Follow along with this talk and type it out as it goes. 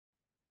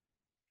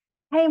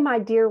Hey, my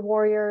dear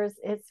warriors,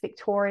 it's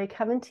Victoria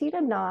coming to you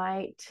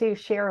tonight to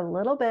share a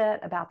little bit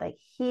about the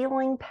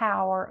healing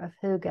power of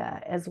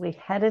hygge as we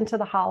head into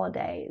the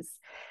holidays.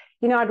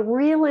 I'd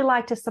really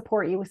like to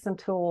support you with some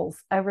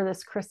tools over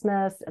this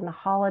Christmas and the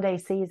holiday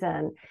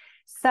season.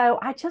 So,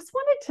 I just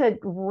wanted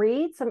to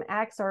read some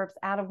excerpts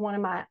out of one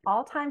of my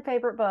all time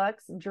favorite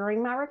books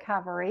during my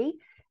recovery,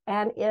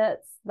 and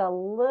it's The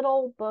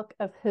Little Book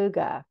of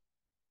Hygge.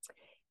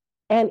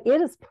 And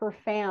it is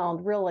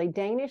profound, really.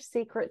 Danish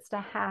Secrets to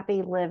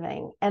Happy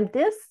Living. And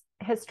this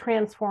has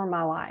transformed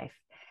my life.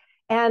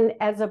 And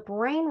as a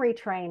brain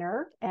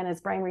retrainer, and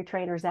as brain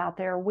retrainers out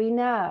there, we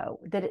know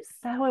that it's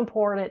so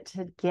important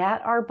to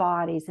get our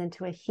bodies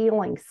into a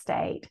healing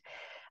state.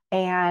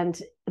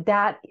 And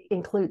that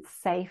includes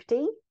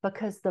safety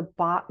because the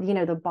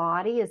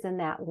body is in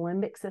that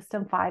limbic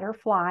system fight or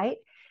flight.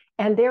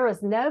 And there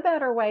is no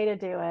better way to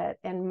do it,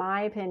 in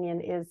my opinion,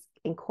 is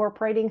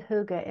incorporating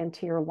hygge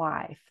into your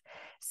life.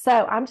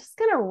 So I'm just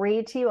going to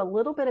read to you a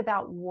little bit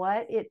about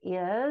what it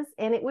is.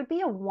 And it would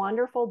be a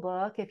wonderful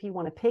book if you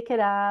want to pick it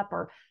up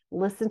or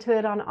listen to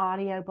it on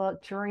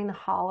audiobook during the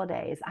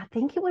holidays. I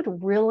think it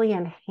would really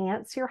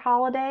enhance your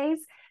holidays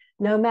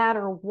no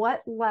matter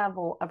what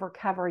level of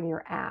recovery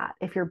you're at.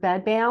 If you're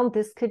bedbound,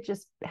 this could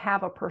just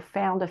have a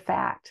profound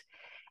effect.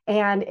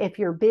 And if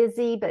you're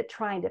busy but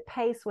trying to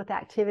pace with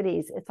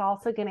activities, it's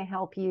also going to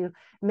help you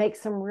make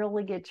some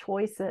really good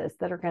choices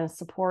that are going to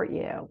support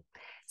you.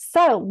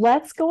 So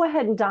let's go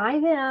ahead and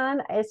dive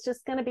in. It's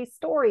just going to be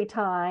story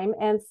time.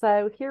 And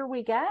so here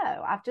we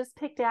go. I've just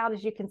picked out,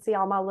 as you can see,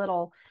 all my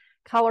little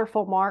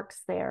colorful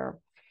marks there,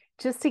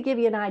 just to give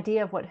you an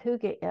idea of what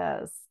hygge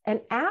is.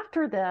 And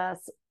after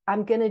this,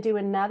 I'm going to do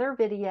another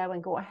video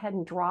and go ahead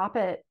and drop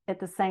it at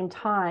the same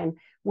time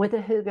with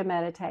a hygge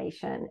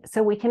meditation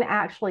so we can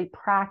actually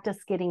practice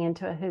getting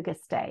into a hygge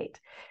state.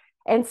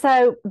 And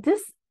so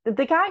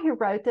the guy who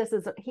wrote this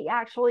he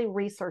actually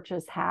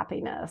researches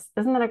happiness.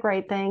 Isn't that a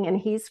great thing? And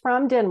he's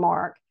from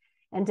Denmark,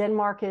 and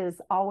Denmark is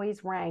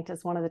always ranked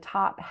as one of the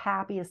top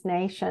happiest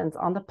nations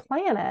on the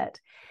planet.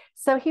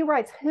 So he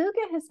writes,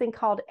 hygge has been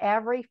called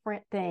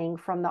everything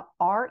from the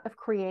art of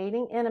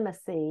creating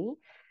intimacy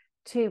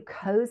to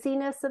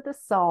coziness of the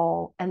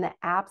soul and the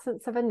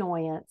absence of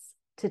annoyance,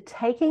 to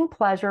taking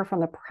pleasure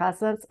from the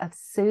presence of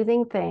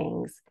soothing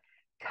things,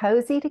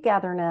 cozy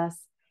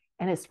togetherness,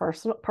 and his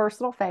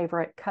personal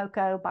favorite,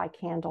 cocoa by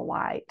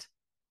candlelight.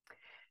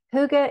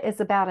 Hygge is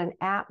about an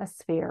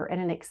atmosphere and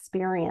an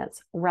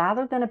experience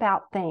rather than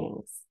about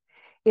things.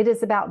 It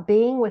is about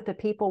being with the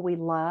people we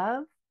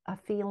love, a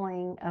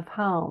feeling of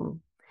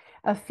home,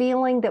 a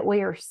feeling that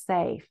we are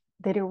safe,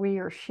 that we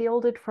are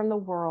shielded from the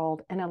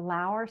world and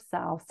allow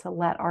ourselves to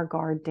let our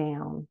guard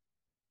down.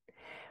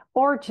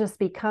 Or just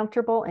be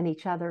comfortable in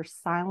each other's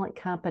silent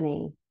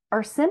company,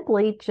 or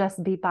simply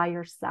just be by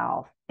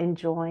yourself,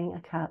 enjoying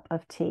a cup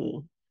of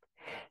tea.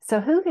 So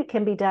hygge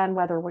can be done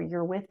whether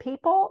you're with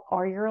people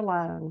or you're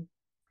alone.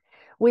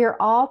 We are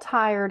all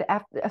tired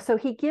after, so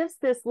he gives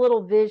this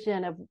little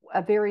vision of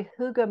a very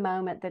hygge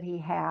moment that he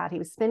had. He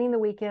was spending the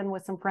weekend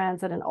with some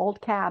friends at an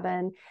old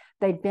cabin.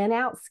 They'd been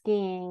out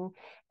skiing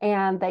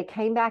and they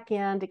came back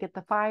in to get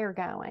the fire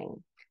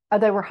going.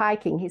 They were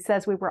hiking. He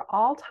says, we were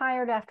all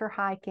tired after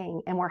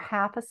hiking and were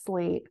half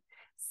asleep,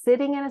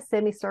 sitting in a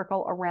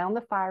semicircle around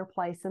the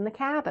fireplace in the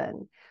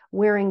cabin,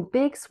 wearing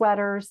big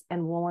sweaters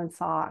and woolen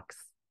socks.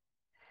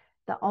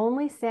 The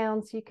only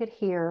sounds you could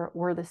hear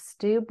were the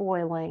stew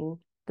boiling,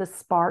 the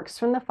sparks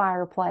from the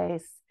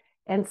fireplace,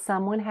 and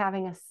someone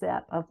having a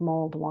sip of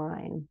mulled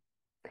wine.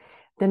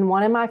 Then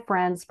one of my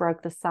friends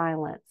broke the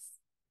silence.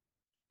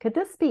 Could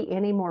this be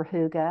any more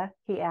hygge?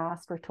 He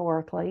asked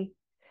rhetorically.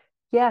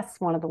 Yes,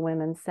 one of the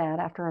women said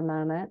after a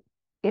moment,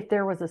 if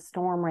there was a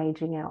storm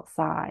raging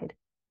outside.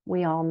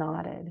 We all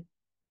nodded.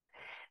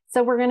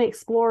 So we're going to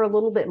explore a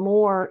little bit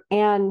more.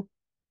 And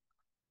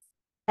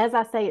as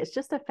I say, it's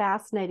just a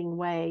fascinating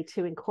way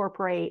to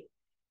incorporate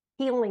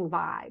healing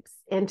vibes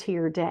into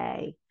your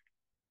day.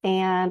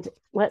 And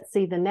let's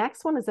see, the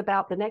next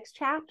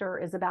chapter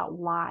is about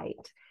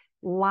light.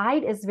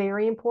 Light is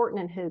very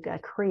important in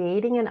hygge,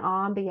 creating an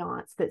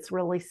ambiance that's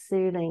really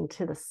soothing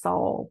to the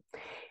soul.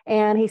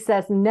 And he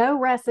says, no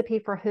recipe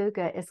for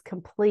hygge is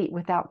complete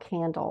without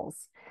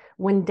candles.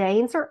 When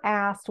Danes are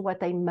asked what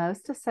they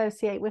most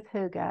associate with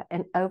hygge,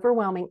 an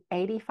overwhelming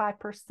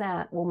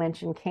 85% will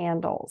mention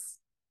candles.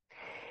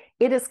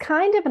 It is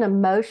kind of an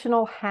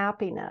emotional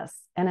happiness,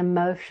 an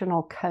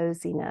emotional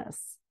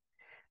coziness,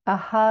 a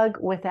hug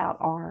without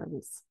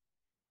arms.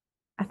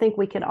 I think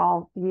we can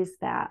all use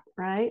that,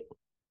 right?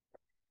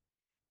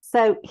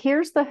 So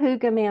here's the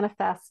hygge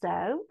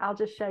manifesto. I'll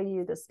just show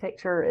you this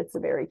picture. It's a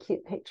very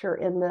cute picture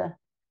in the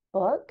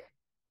book.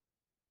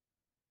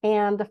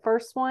 And the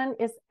first one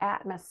is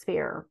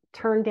atmosphere,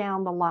 turn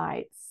down the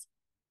lights.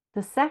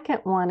 The second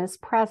one is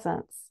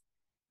presence,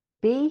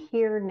 be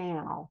here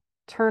now,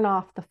 turn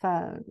off the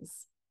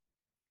phones.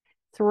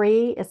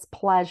 3 is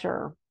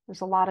pleasure.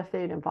 There's a lot of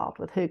food involved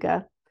with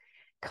hygge.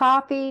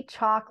 Coffee,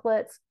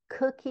 chocolates,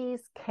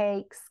 cookies,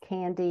 cakes,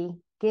 candy,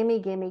 gimme,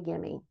 gimme,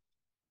 gimme.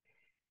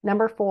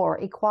 Number 4,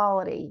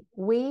 equality.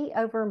 We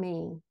over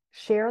me.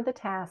 Share the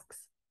tasks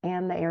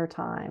and the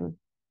airtime.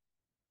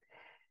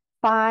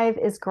 5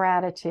 is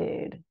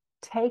gratitude.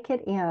 Take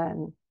it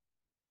in.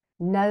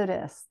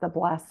 Notice the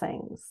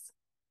blessings.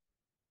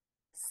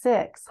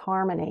 6,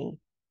 harmony.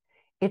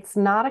 It's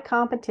not a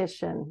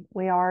competition.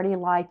 We already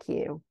like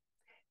you.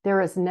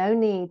 There is no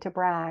need to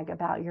brag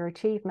about your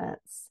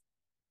achievements.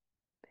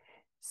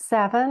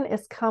 7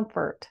 is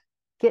comfort.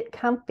 Get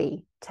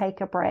comfy. Take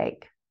a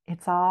break.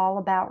 It's all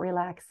about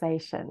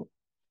relaxation.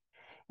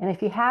 And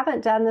if you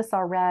haven't done this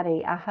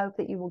already, I hope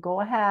that you will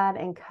go ahead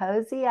and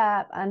cozy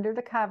up under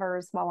the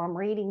covers while I'm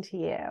reading to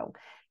you.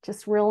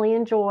 Just really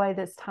enjoy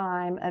this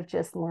time of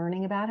just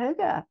learning about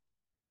hygge.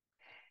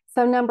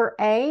 So number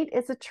 8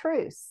 is a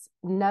truce.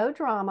 No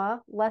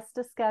drama. Let's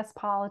discuss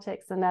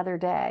politics another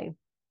day.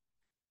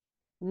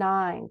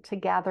 9,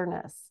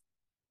 togetherness.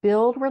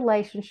 Build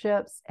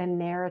relationships and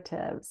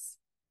narratives.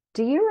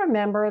 Do you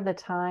remember the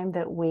time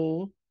that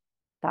we ...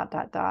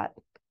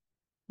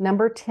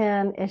 Number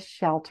 10 is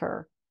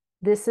shelter.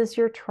 This is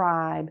your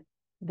tribe.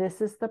 This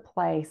is the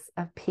place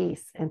of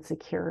peace and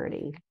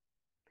security.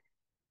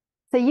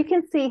 So you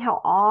can see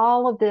how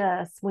all of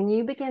this, when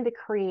you begin to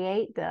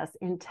create this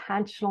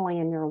intentionally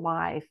in your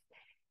life,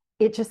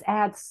 it just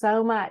adds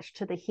so much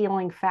to the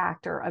healing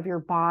factor of your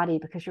body,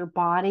 because your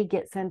body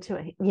gets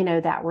into,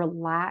 that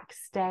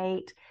relaxed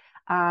state.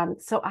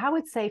 So I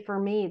would say for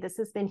me, this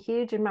has been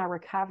huge in my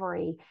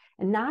recovery,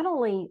 and not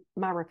only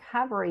my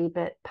recovery,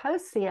 but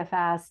post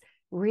CFS,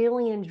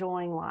 really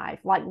enjoying life,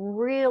 like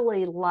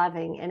really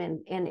loving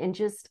and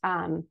just,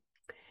 how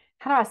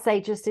do I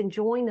say, just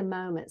enjoying the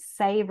moment,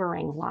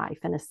 savoring life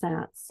in a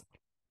sense.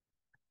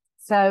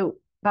 So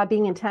by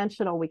being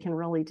intentional, we can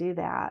really do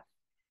that.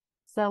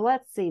 So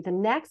let's see, the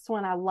next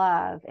one I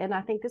love, and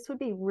I think this would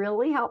be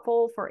really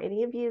helpful for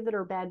any of you that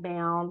are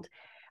bedbound,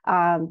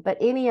 but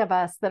any of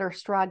us that are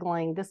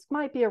struggling, this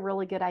might be a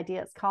really good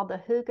idea. It's called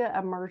the Hygge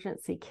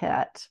Emergency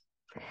Kit.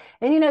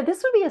 And,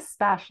 this would be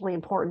especially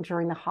important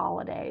during the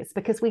holidays,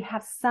 because we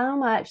have so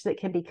much that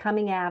can be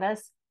coming at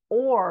us,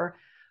 or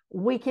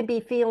we can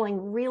be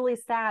feeling really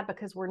sad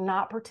because we're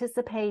not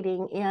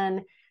participating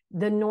in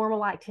the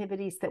normal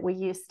activities that we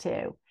used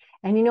to.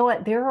 And you know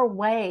what? There are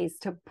ways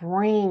to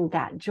bring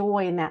that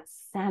joy and that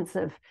sense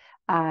of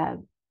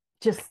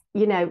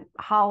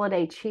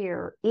holiday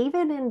cheer,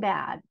 even in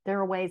bed. There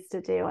are ways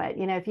to do it.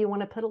 If you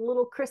want to put a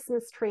little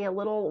Christmas tree, a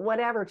little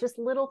whatever, just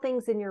little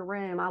things in your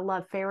room. I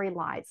love fairy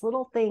lights,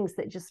 little things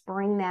that just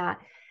bring that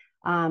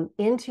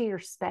into your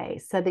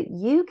space so that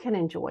you can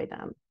enjoy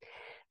them.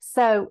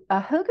 So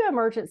a Hygge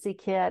emergency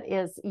kit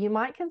is, you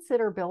might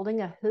consider building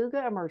a Hygge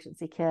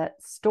emergency kit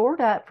stored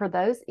up for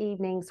those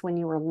evenings when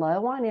you are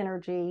low on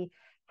energy,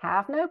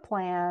 have no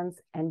plans,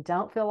 and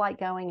don't feel like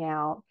going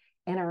out,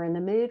 and are in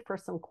the mood for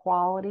some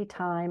quality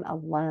time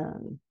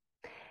alone.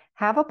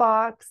 Have a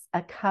box,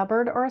 a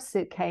cupboard, or a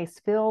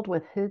suitcase filled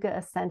with Hygge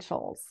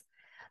essentials.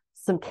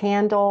 Some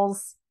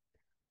candles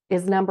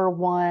is number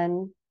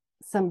 1,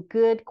 some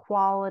good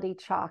quality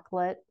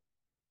chocolate.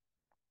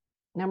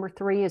 Number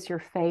 3 is your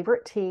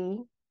favorite tea.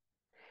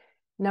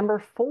 Number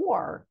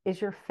 4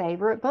 is your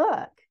favorite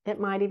book.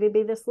 It might even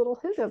be this little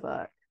Hygge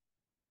book.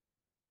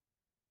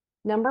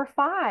 Number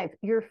 5,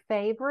 your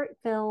favorite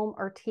film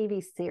or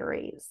TV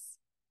series.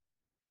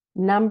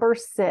 Number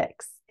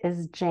 6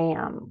 is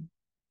jam.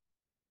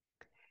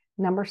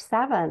 Number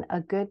 7, a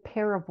good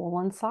pair of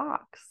woolen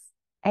socks.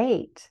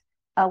 8,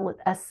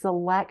 a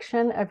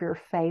selection of your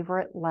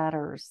favorite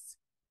letters.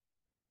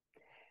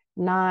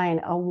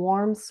 9, a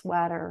warm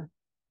sweater.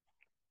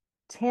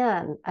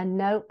 10, a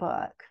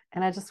notebook.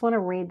 And I just want to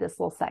read this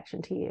little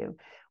section to you.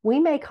 We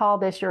may call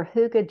this your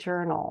Hygge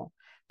journal.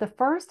 The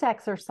first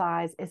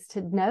exercise is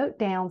to note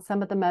down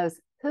some of the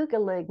most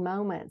Hyggelig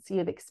moments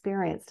you've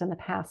experienced in the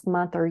past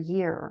month or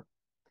year.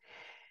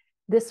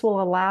 This will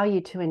allow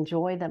you to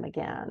enjoy them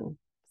again.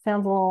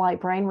 Sounds a little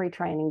like brain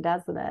retraining,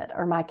 doesn't it?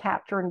 Or my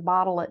capture and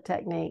bottle it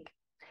technique.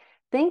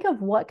 Think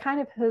of what kind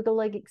of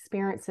Hyggelig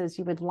experiences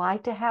you would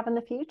like to have in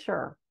the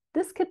future.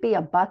 This could be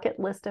a bucket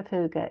list of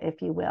Hygge,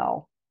 if you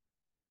will.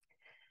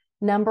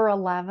 Number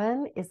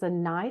 11 is a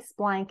nice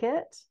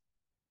blanket.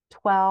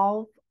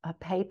 12, a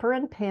paper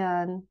and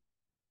pen.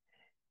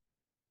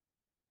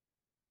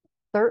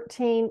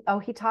 13,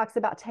 he talks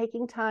about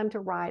taking time to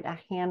write a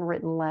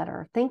handwritten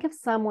letter. Think of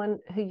someone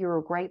who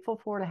you're grateful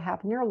for to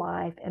have in your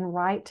life and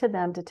write to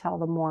them to tell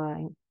them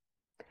why.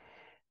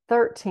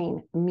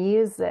 13,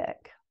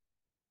 music.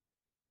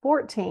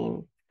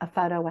 14, a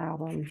photo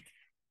album.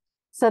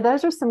 So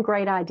those are some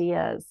great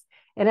ideas.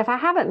 And if I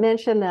haven't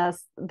mentioned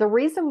this, the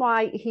reason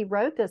why he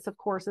wrote this, of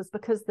course, is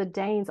because the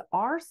Danes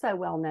are so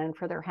well known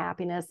for their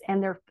happiness,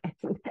 and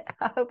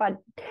I hope I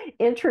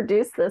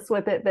introduced this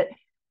with it, but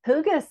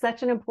Hygge is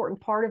such an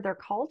important part of their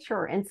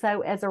culture. And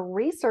so as a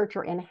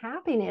researcher in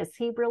happiness,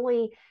 he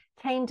really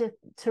came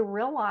to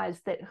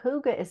realize that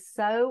Hygge is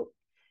so,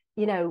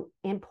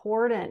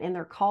 important in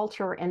their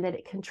culture, and that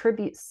it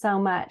contributes so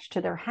much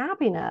to their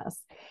happiness.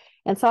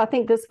 And so I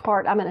think this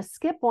part, I'm going to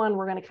skip one.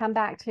 We're going to come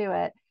back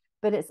to it.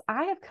 But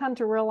I have come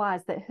to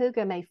realize that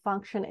hygge may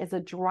function as a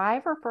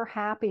driver for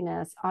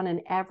happiness on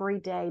an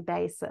everyday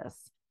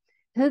basis.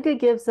 Hygge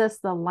gives us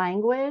the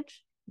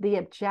language, the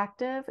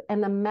objective,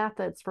 and the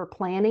methods for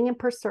planning and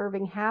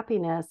preserving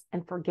happiness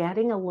and for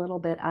getting a little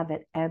bit of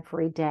it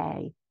every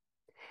day.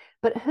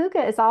 But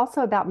hygge is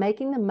also about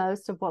making the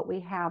most of what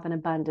we have in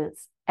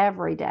abundance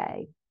every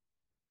day.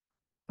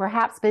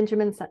 Perhaps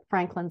Benjamin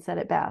Franklin said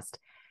it best.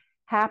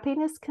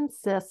 Happiness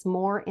consists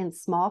more in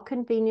small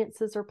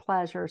conveniences or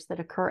pleasures that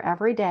occur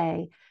every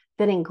day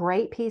than in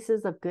great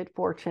pieces of good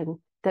fortune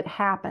that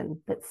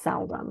happen but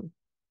seldom.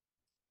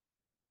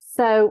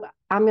 So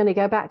I'm going to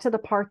go back to the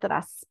part that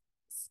I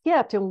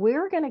skipped, and I'm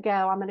going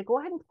to go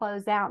ahead and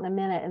close out in a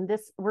minute. And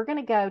we're going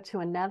to go to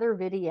another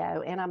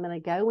video, and I'm going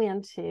to go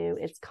into,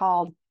 it's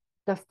called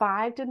The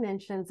 5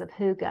 Dimensions of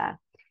Hygge.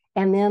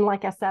 And then,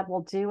 like I said,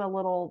 we'll do a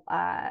little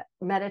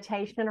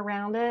meditation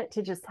around it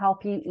to just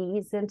help you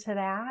ease into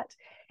that.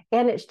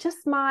 And it's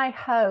just my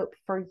hope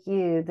for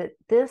you that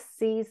this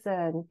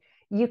season,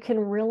 you can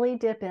really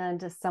dip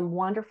into some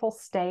wonderful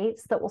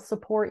states that will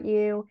support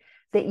you,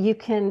 that you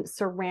can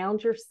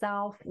surround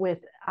yourself with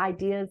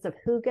ideas of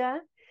hygge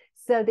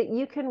so that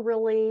you can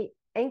really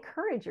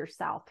encourage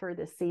yourself through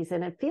this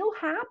season and feel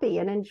happy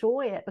and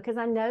enjoy it. Because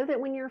I know that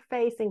when you're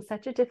facing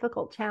such a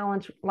difficult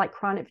challenge like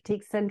chronic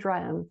fatigue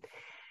syndrome,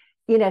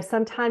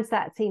 sometimes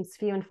that seems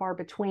few and far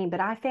between, but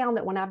I found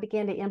that when I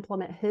began to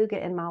implement hygge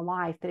in my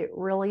life, that it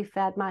really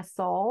fed my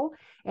soul,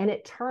 and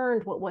it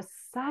turned what was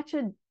such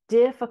a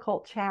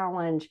difficult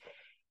challenge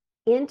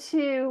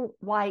into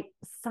like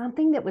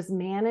something that was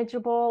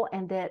manageable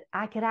and that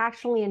I could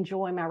actually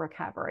enjoy my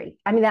recovery.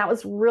 I mean, that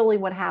was really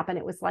what happened.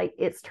 It was like,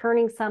 it's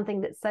turning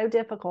something that's so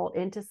difficult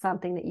into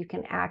something that you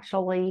can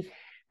actually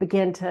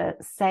begin to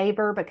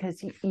savor,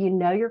 because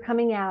you're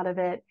coming out of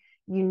it.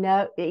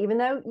 Even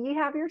though you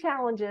have your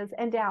challenges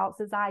and doubts,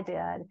 as I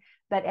did,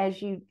 but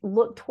as you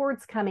look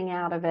towards coming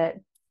out of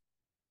it,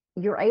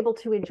 you're able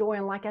to enjoy.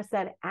 And like I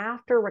said,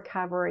 after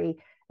recovery,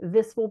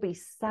 this will be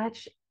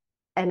such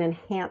an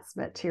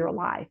enhancement to your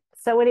life.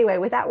 So anyway,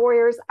 with that,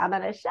 warriors, I'm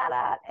going to shut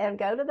up and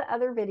go to the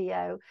other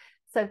video.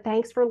 So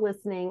thanks for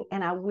listening,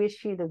 and I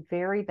wish you the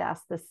very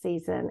best this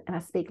season. And I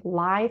speak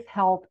life,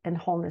 health, and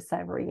wholeness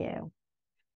over you.